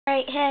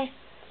Alright, hey,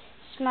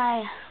 it's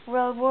my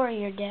Road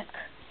Warrior deck.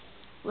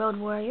 Road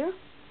Warrior,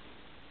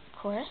 of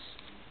course.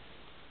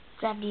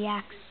 Grab the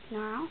axe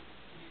snarl.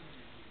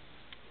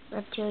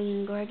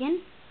 Reptilian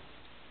Gorgon.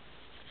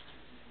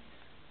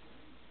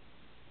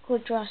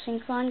 Quick Draw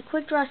Synchron.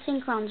 Quick Draw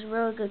Synchron is a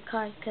really good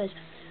card because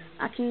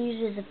I can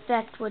use his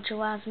effect, which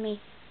allows him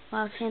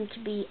to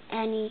be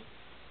any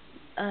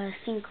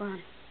Synchron.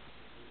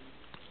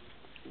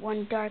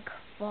 One Dark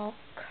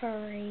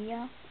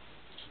Valkyria.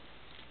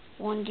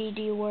 One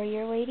DD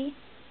Warrior Lady.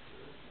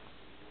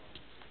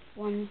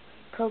 One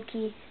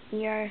Koki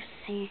Yar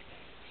Sea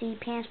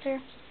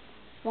Panther.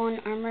 One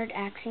Armored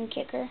Action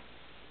Kicker.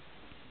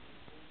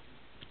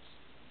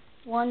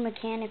 One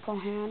Mechanical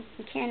Hound.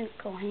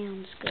 Mechanical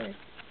Hound's good.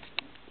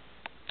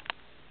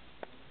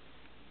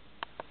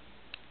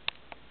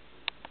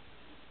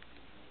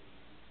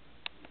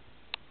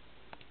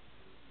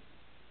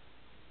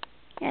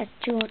 Yeah,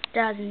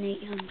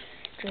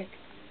 2,800.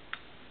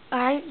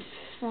 Alright,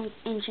 one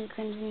Ancient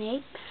Crimson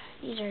Ape.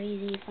 These are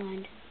easy to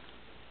find.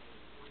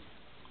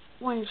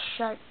 One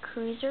Shark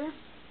Cruiser.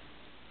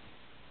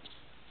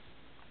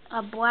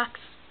 A Black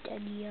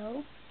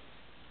Yugioh.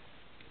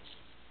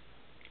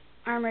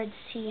 Armored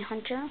Sea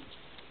Hunter.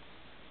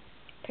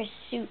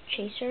 Pursuit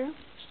Chaser.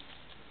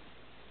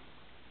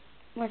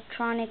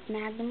 Morphtronic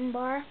Magnum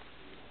Bar.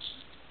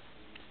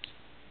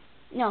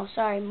 No,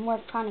 sorry,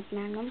 Morphtronic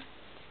Magnum.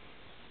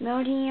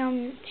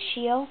 Medium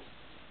Shield.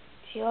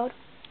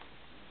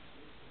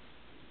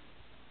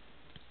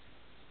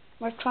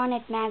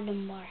 Morphtronic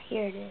Magnum Bar.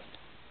 Here it is.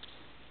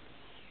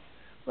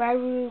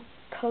 Rairu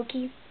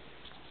Koki.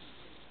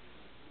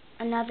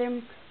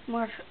 Another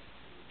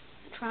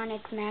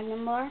Morphtronic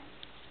Magnum Bar.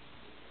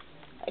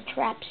 A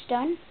Trap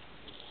Stun.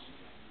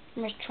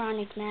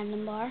 Morphtronic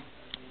Magnum Bar.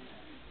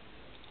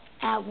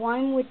 At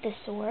one with the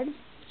sword.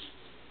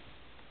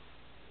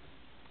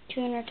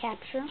 Tuner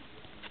Capture.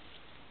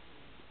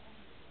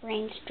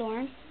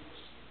 Rainstorm.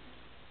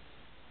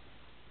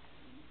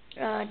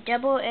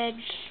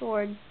 Double-edged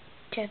sword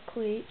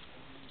technique.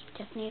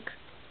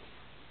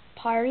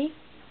 Pari.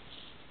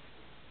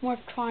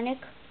 Morphtronic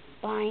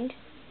Bind.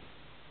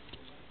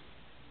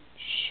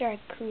 Shark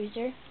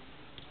Cruiser.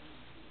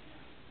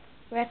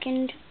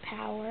 Reckoned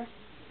Power.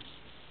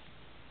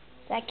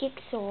 Psychic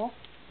Soul.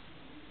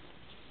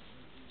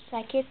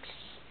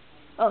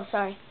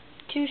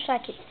 Two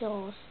Psychic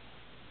Souls.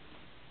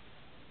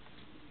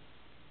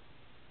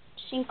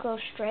 Synchro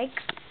Strike.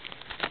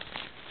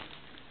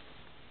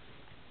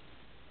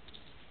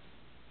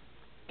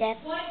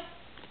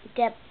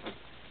 Depth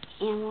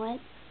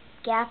Amulet.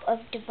 Gap of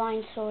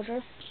Divine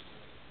Soldier.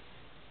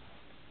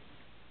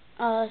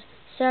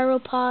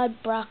 Sauropod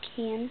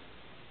Brachyan.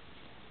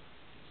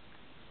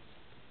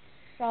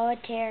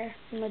 Solitaire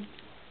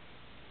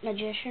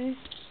Magician.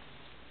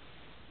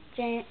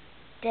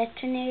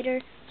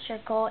 Detonator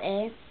Circle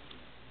A.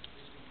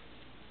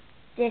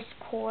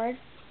 Discord.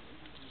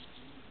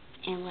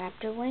 And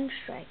Raptor Wing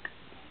Strike.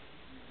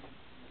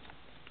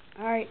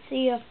 Alright,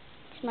 see ya.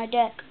 It's my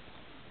deck.